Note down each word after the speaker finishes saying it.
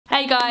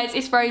Hey guys,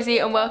 it's Rosie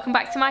and welcome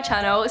back to my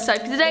channel. So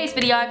for today's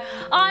video,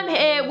 I'm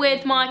here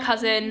with my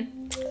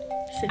cousin,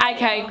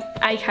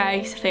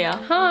 aka Sophia.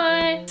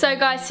 Hi. So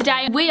guys,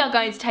 today we are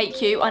going to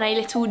take you on a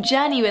little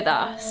journey with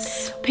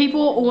us.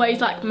 People are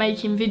always like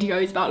making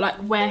videos about like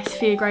where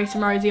Sophia, Grace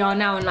and Rosie are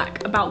now and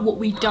like about what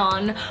we've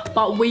done,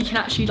 but we can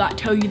actually like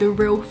tell you the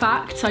real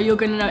fact, so you're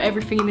gonna know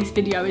everything in this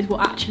video is what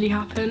actually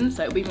happened,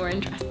 so it'll be more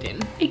interesting.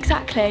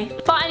 Exactly.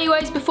 But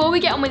anyways, before we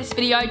get on with this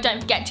video,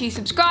 don't forget to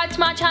subscribe to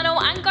my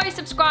channel and go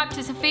subscribe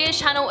to Sophia's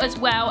channel as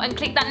well and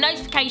click that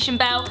notification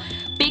bell,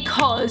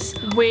 because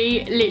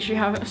we literally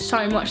have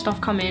so much stuff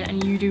coming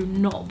and you do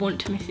not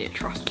want to miss it,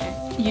 trust me.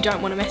 You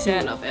don't want to miss it.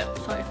 I love it.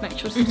 So make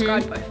sure to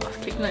subscribe to both of us,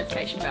 click the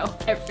notification bell,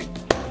 everything.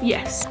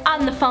 Yes.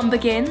 And the fun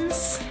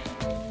begins.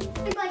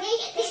 Everybody,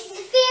 this is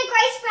Sophia,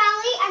 Grace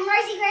Brownlee and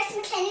Rosie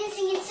McClelland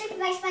singing Super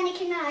Bass by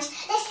Nicki Minaj.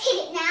 Let's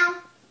hit it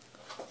now.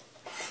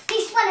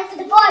 This one is for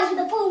the boys with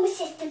the boom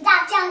system,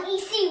 that down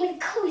EC with a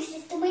cool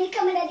system. When you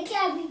come in at the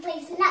club, we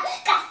play some now.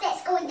 Got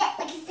stats going that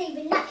like it's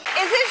saving now.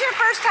 Is this your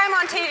first time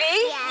on TV?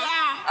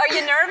 Yeah. Are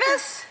you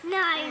nervous?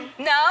 No.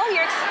 No?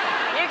 You're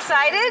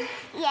excited?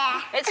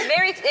 Yeah.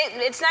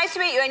 It's nice to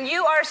meet you. And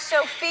you are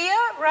Sophia,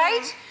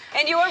 right? Yeah.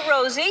 And you are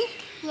Rosie.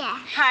 Yeah.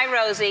 Hi,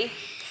 Rosie.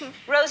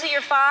 Rosie,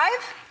 you're 5?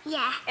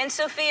 Yeah. And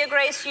Sophia,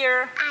 Grace,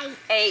 you're 8.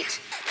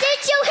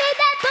 Did you hear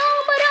that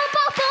boom, ba-dum,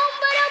 boom, boom,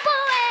 ba-dum,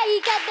 boom? Hey,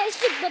 you got that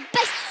super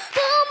bass.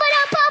 Boom,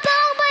 ba-dum, boom,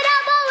 boom,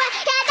 ba-dum, boom.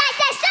 Yeah, that's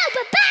that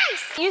super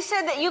bass. You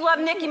said that you love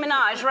Nicki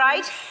Minaj,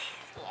 right?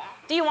 Yeah.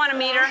 Do you want to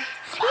meet her? Yeah.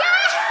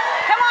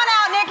 Come on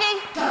out, Nicki.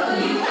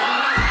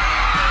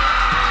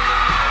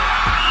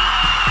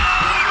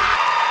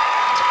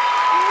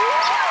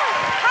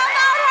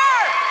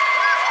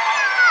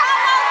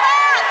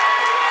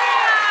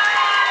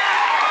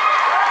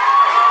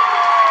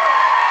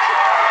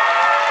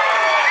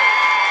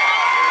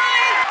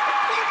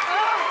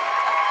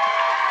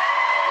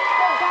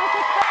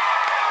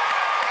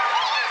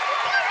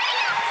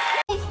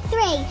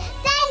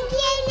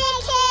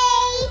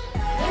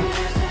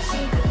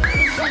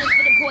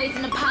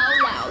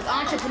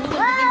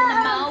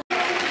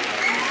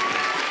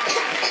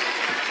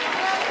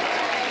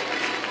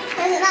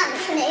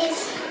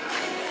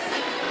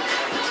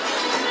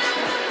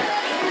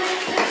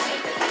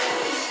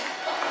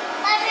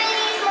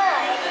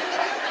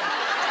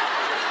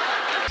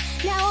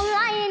 Now I'm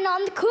lying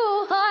on the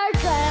cool hard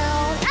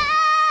ground.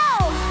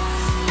 Ow!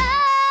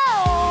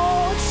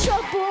 Ow!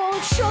 Trouble,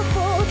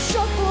 trouble,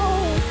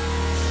 trouble.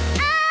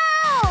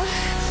 Ow!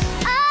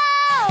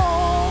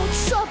 Ow!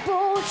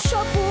 Trouble,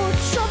 trouble,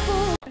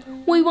 trouble.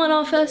 We won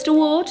our first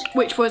award,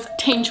 Which was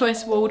Teen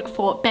Choice Award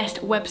for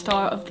Best Web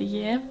Star of the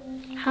Year.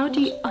 How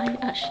do you, I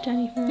actually don't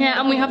even know. Yeah,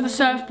 and we have the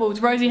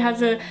surfboards. Rosie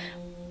has a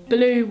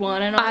blue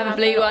one and I have a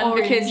blue one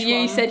because you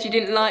one. said you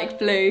didn't like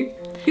blue.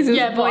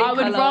 Yeah, but I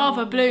would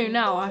rather blue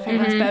now. I think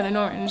that's better than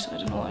orange, so I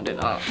don't know why I did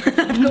that.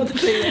 I've got the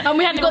blue. And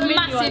we had got the mini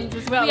massive ones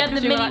as well. We had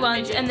the mini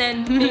ones and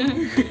then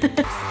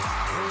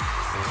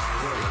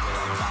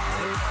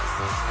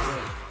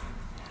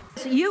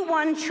So you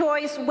won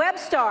Choice Web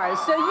Stars.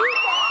 So you...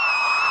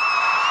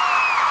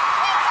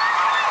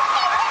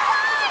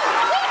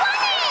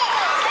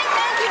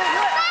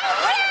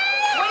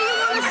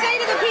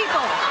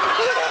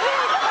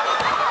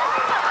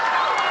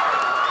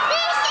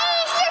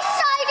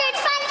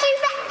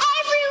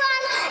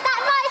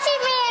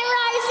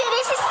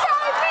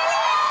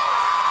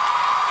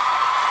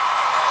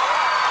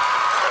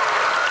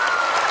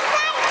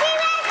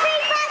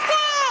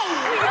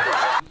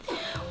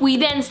 we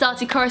then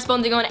started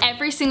corresponding on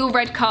every single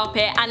red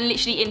carpet and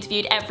literally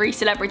interviewed every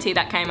celebrity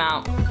that came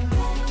out.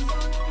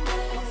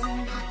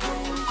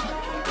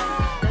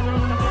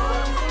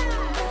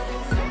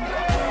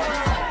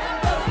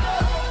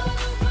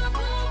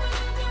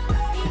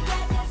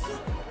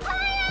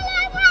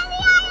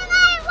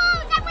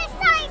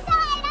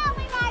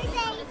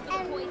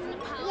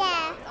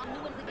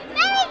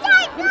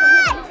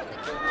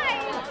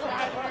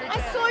 I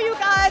saw you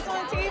guys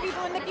on TV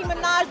doing Nicki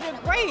Minaj. You're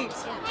great.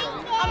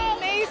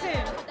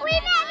 Amazing. We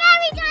met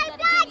Mary J.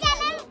 Blige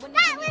and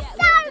that was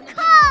so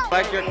cool. I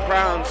like your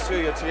crowns too,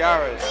 your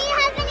tiaras. Do you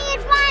have any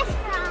advice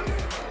for us?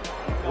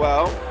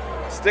 Well,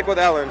 stick with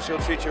Ellen. She'll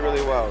treat you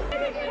really well.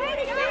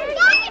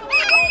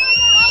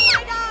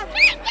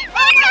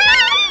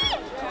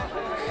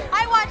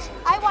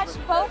 I watched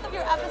both of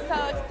your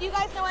episodes. Do you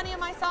guys know any of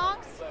my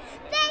songs?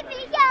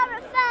 Baby, you're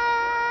a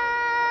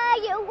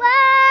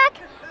firework.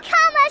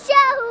 Come and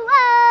show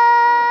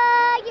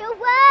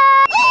firework.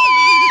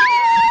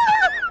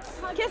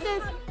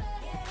 Kisses.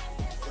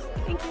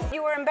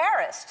 You were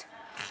embarrassed.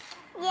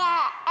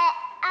 Yeah,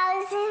 I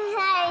was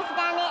embarrassed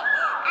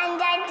and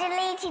I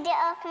deleted it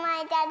off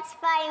my dad's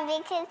phone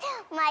because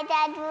my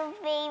dad would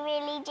be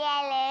really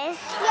jealous.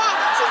 Yeah,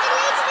 she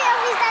deleted it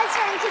off his dad's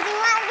phone because he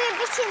might be a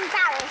bit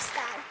embarrassed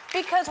though.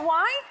 Because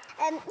why?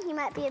 He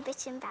might be a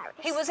bit embarrassed.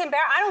 He was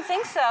embarrassed? I don't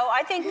think so.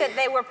 I think that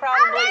they were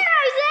probably... Oh, there,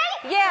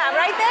 Rosie! Yeah,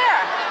 right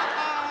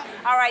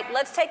there. All right,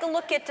 let's take a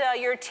look at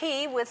your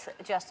tea with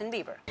Justin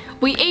Bieber.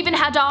 We even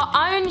had our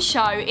own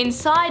show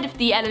inside of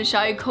the Ellen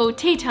Show called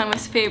Tea Time with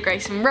Sophia,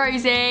 Grace and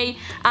Rosie,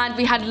 and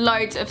we had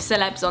loads of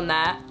celebs on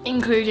there.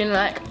 Including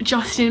like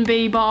Justin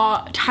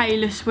Bieber,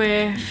 Taylor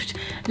Swift,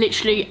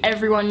 literally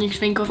everyone you could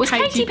think of. Was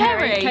Katy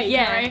Perry? Katy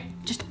Perry.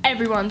 Just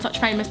everyone, such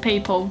famous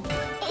people.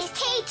 It's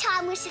tea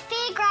time with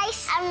Sophia,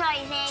 Grace and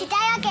Rosie.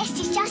 Today our guest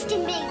is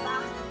Justin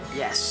Bieber.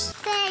 Yes.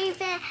 Baby,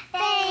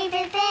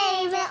 baby,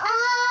 baby,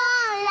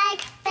 oh,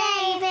 like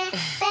baby,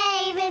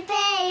 baby,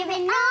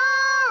 baby, no,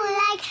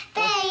 like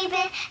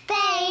baby,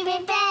 baby,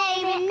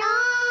 baby, no.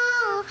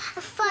 I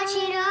thought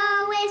you'd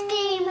always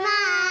be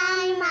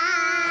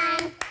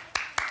mine.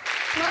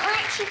 What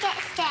makes you get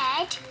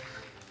scared?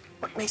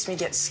 What makes me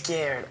get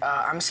scared?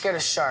 I'm scared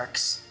of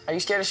sharks. Are you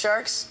scared of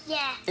sharks?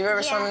 Yeah. You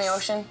ever swum in the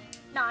ocean?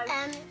 No. I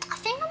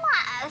think I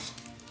might have.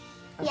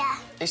 Yeah.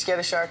 Are you scared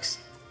of sharks?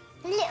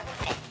 A little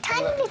bit,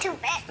 tiny little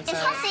bit. If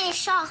I see a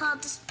shark, I'll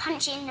just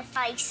punch it in the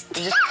face.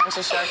 You just punch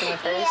a shark in the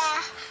face?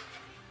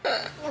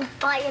 Yeah. And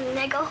bite your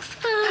leg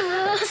off.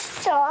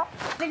 Stop.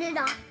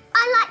 Vanilla.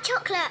 I like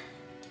chocolate.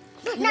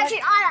 No,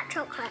 I like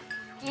chocolate.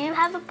 Do you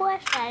have a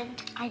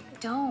boyfriend? I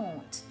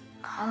don't.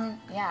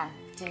 Yeah.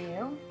 Do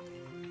you?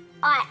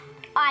 I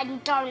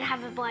don't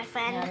have a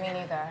boyfriend. Yeah, me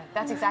neither.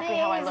 That's exactly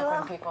how I look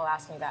when people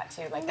ask me that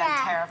too, like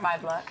that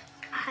terrified look.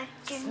 I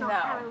do not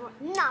have a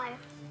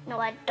No,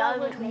 I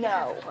don't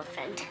have a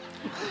boyfriend.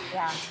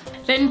 Yeah.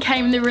 Then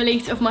came the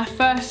release of my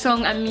first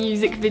song and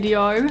music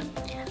video.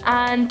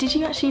 And did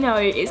you actually know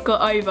it's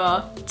got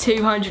over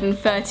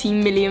 230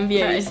 million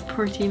views? That is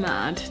pretty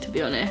mad, to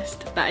be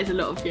honest. That is a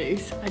lot of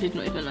views. I did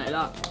not even know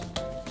that.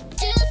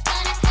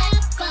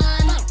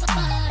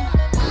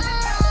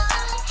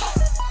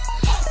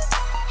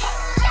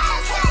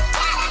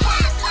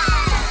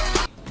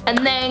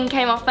 And then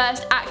came our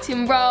first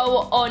acting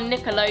role on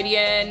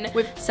Nickelodeon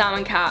with Sam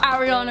and Cat.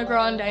 Ariana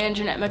Grande and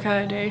Jeanette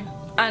McCurdy.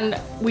 And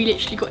we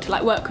literally got to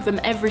like work with them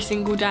every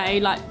single day,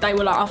 like they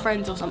were like our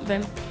friends or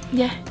something.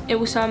 Yeah, it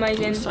was so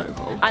amazing. It was so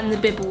cool. And the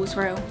bibble was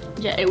real.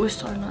 Yeah, it was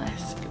so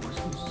nice. It was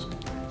awesome.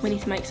 We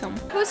need to make some.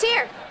 Who's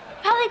here?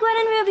 Holly, Gwen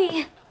and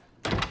Ruby.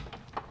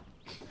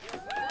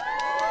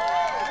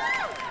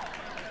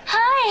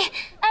 Hi,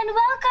 and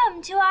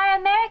welcome to our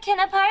American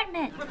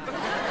apartment.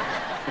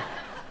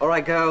 All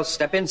right, girls,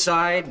 step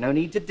inside. No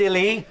need to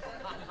dilly.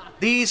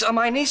 These are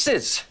my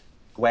nieces,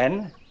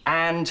 Gwen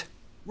and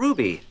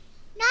Ruby.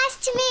 Nice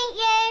to meet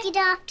you. Good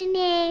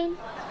afternoon.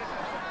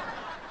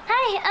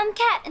 Hi, I'm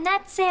Kat, and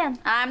that's Sam.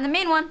 I'm the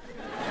mean one.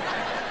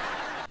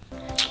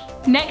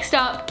 Next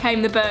up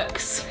came the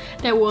books.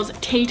 There was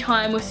Tea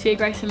Time with Sophia,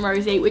 Grace and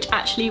Rosie, which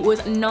actually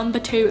was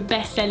 #2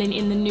 best-selling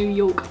in the New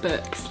York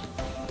books.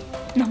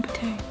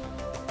 #2.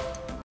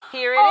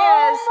 Here it is.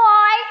 Oh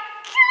my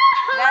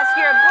God! That's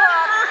your book.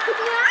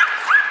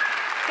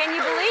 Can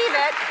you believe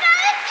it?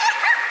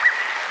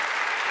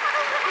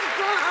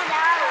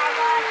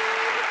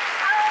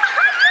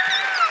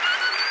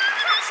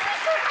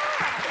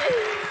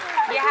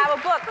 You have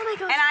a book. Oh my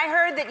gosh. And I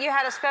heard that you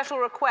had a special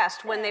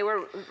request when they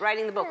were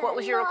writing the book. What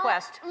was your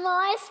request?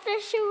 My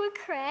special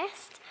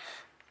request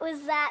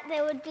was that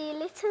there would be a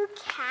little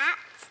cat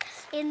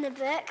in the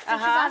book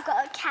because I've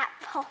got a cat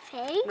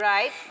Poppy.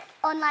 Right.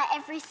 On like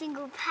every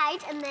single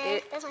page, and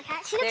there's my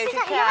cat. She looks There's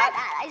your exactly cat. like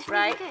that. It's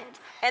really good.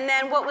 And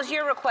then what was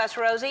your request,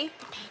 Rosie?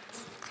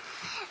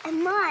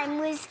 And mine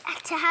was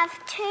to have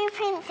 2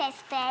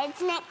 princess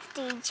beds next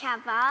to each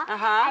other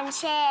and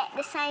share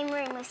the same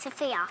room with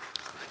Sophia.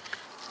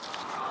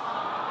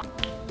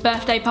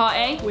 Birthday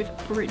party With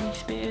Britney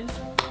Spears.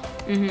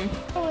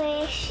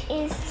 Wish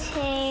is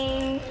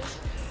to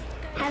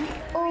have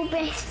all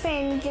best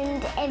friends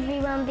and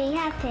everyone be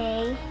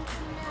happy.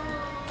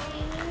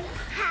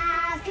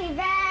 Happy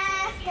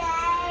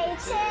birthday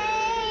to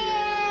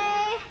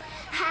you.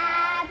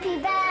 Happy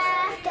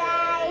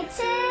birthday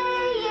to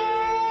you.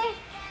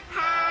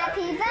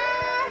 Happy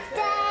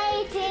birthday,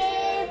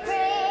 dear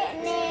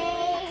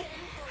Brittany.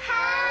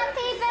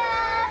 Happy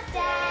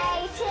birthday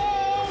to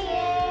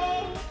you.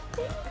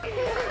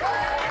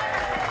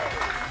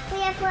 We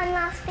have one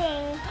last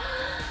thing.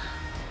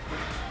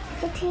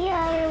 It's a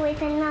tiara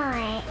with a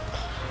knife.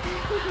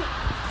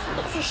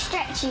 It's a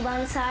stretchy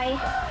one, so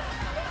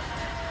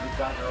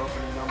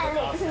it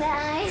looks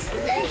nice.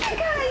 Thank you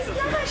guys.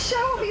 Now that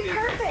show will be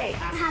perfect.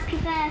 Happy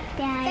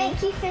birthday.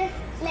 Thank you for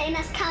letting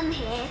us come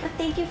here.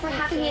 Thank you for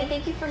having me.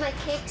 Thank you for my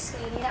cake,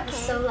 sweetie. That was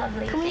so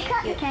lovely. Can we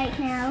cut the cake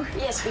now?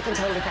 Yes, we can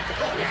totally cut the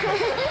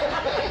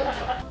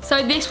cake.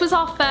 So this was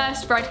our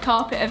first red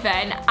carpet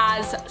event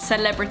as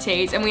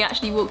celebrities, and we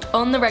actually walked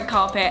on the red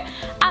carpet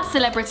as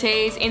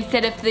celebrities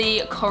instead of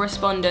the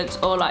correspondents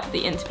or like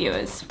the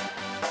interviewers.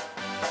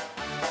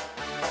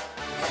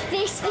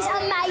 This is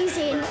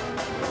amazing.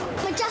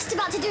 We're just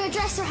about to do a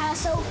dress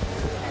rehearsal.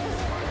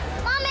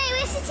 Mummy,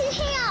 we're sitting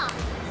here.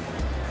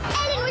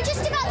 Ellen, we're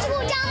just about to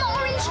walk down the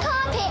orange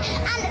carpet,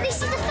 and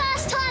this is the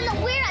first time that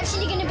we're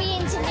actually going to be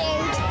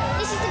interviewed.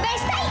 This is the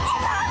best day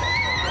ever.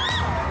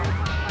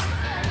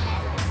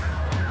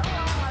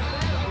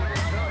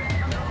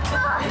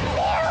 Oh,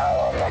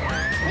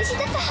 this is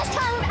the first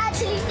time we've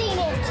actually seen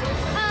it.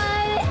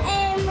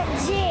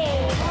 OMG.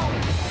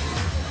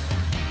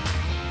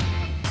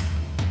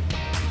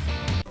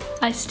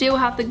 I still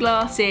have the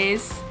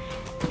glasses,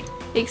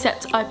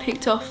 except I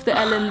picked off the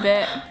Ellen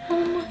bit.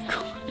 Oh my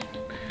god.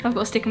 I've got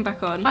to stick them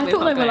back on. I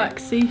thought they were like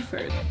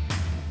see-through. So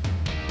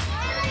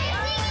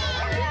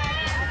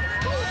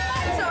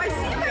I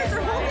see you guys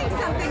are holding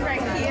something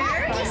right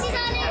here. This is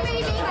our new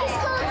movie. It's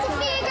called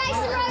Sophia,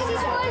 Grace and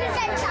Rosie's Royal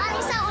Adventure, and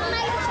it's out on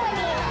May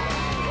 20th.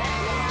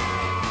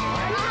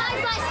 I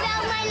hope I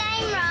spelled my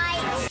name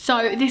right. So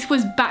this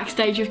was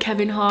backstage with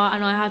Kevin Hart,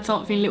 and I had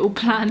something little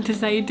planned to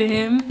say to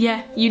him.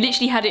 Yeah, you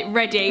literally had it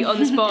ready on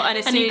the spot, and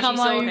as soon as you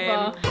saw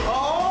him.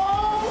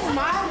 Oh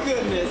my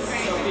goodness,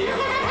 Sophia.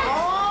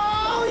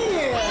 Oh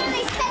yeah.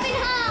 It's Kevin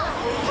Hart.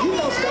 You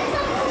know stuff.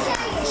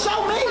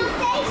 Show me.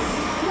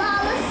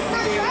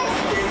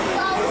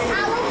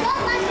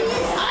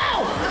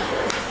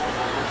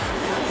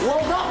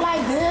 Woke up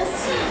like this.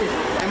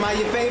 Am I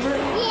your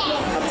favorite?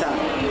 Yeah. Up top.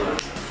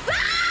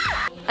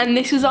 And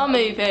this was our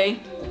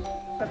movie.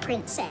 A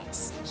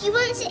princess. He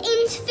wants to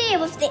interfere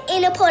with the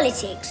inner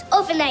politics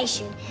of a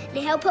nation and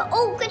help an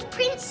awkward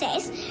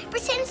princess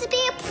pretend to be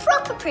a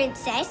proper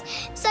princess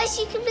so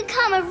she can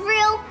become a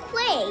real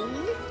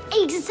queen.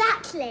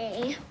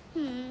 Exactly.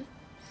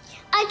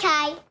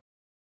 Okay.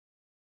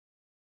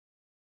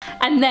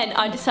 And then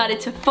I decided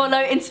to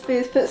follow in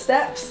Sophia's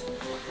footsteps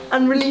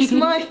and release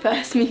my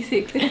first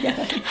music video.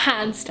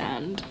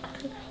 Handstand.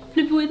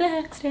 Flip it with a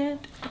handstand.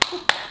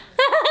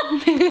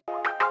 Flip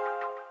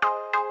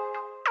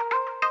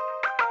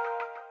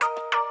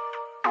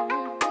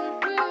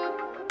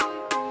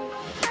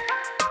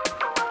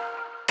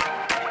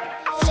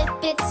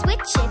it,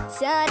 switch it,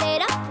 turn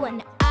it up.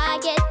 When I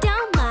get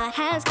down, my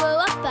hands go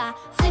up. I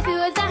flip it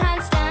with a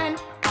handstand.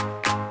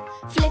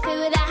 Flip it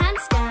with a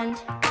handstand.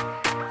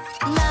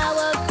 Now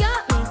I've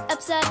got me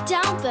upside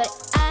down, but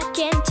I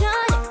can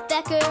turn it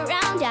back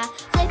around. I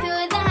flip it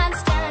with a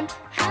handstand.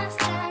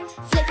 Handstand.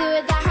 Flip it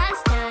with a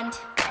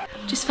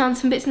handstand. Just found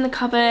some bits in the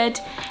cupboard.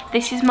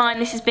 This is mine.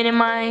 This has been in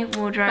my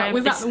wardrobe. That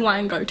was at the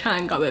Wango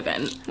Tango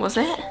event. Was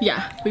it?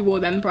 Yeah, we wore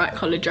them bright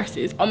coloured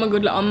dresses. Oh my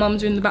god, look, our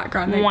mums are in the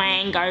background.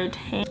 Wango.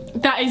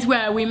 That is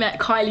where we met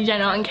Kylie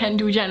Jenner and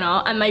Kendall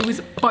Jenner, and they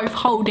was both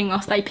holding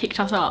us. They picked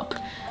us up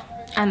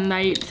and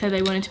they said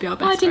they wanted to be our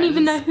best friends. I didn't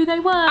even know who they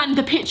were. And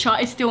the picture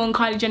is still on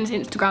Kylie Jenner's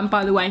Instagram,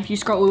 by the way. If you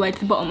scroll all the way to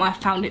the bottom, I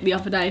found it the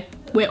other day.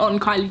 We're on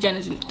Kylie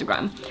Jenner's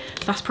Instagram.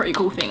 That's a pretty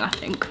cool thing, I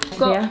think.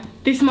 Yeah.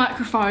 This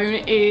microphone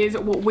is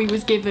what we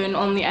was given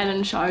on the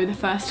Ellen show the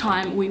first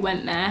time we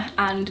went there,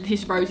 and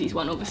this is Rosie's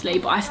one, obviously,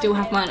 but I still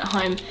have mine at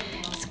home.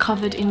 It's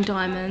covered in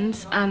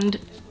diamonds, and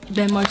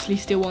they're mostly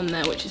still on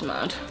there, which is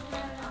mad.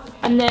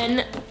 And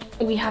then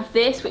we have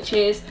this, which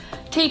is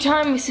Tea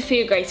Time with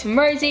Sophia, Grace and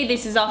Rosie.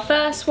 This is our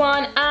first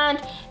one,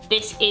 and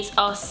this is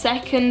our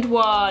second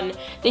one.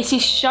 This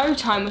is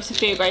Showtime with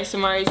Sophia, Grace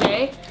and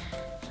Rosie.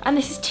 And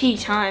this is Tea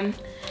Time.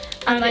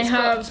 And they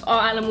have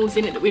our animals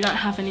in it that we don't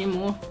have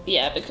anymore.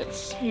 Yeah,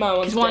 because my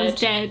one's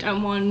dead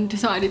and one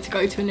decided to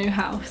go to a new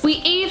house. We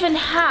even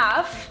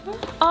have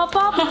our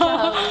Barbie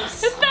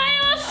dolls. They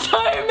are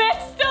so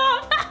messed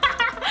up.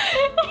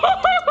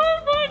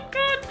 Oh my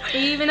god. We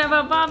even have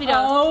our Barbie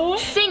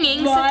dolls.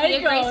 Singing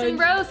Sophia, Grace and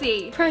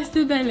Rosie. Press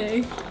the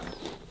belly.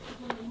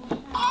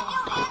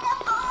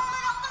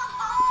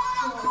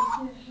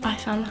 I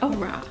sound like a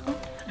rat.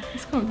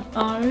 It's gone.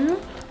 Oh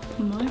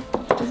my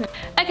god.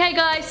 Okay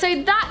guys,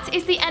 so that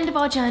is the end of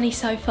our journey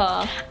so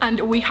far. And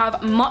we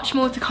have much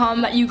more to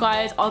come that you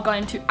guys are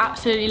going to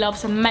absolutely love,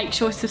 so make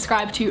sure to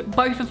subscribe to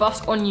both of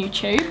us on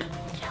YouTube.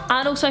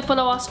 And also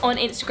follow us on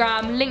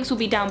Instagram, links will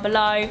be down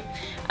below.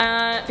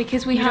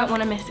 Because we don't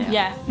want to miss it.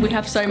 Yeah, we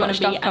have so much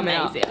stuff coming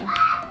up.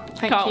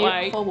 Thank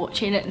you for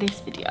watching this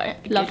video.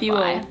 Love you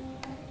all.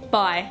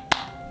 Bye.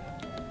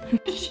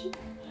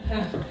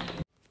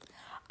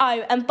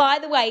 Oh, and by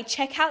the way,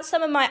 check out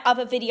some of my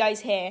other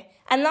videos here.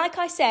 And like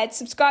I said,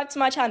 subscribe to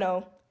my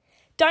channel.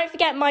 Don't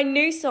forget my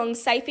new song,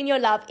 Safe in Your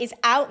Love, is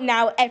out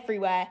now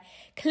everywhere.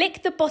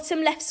 Click the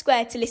bottom left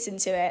square to listen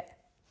to it.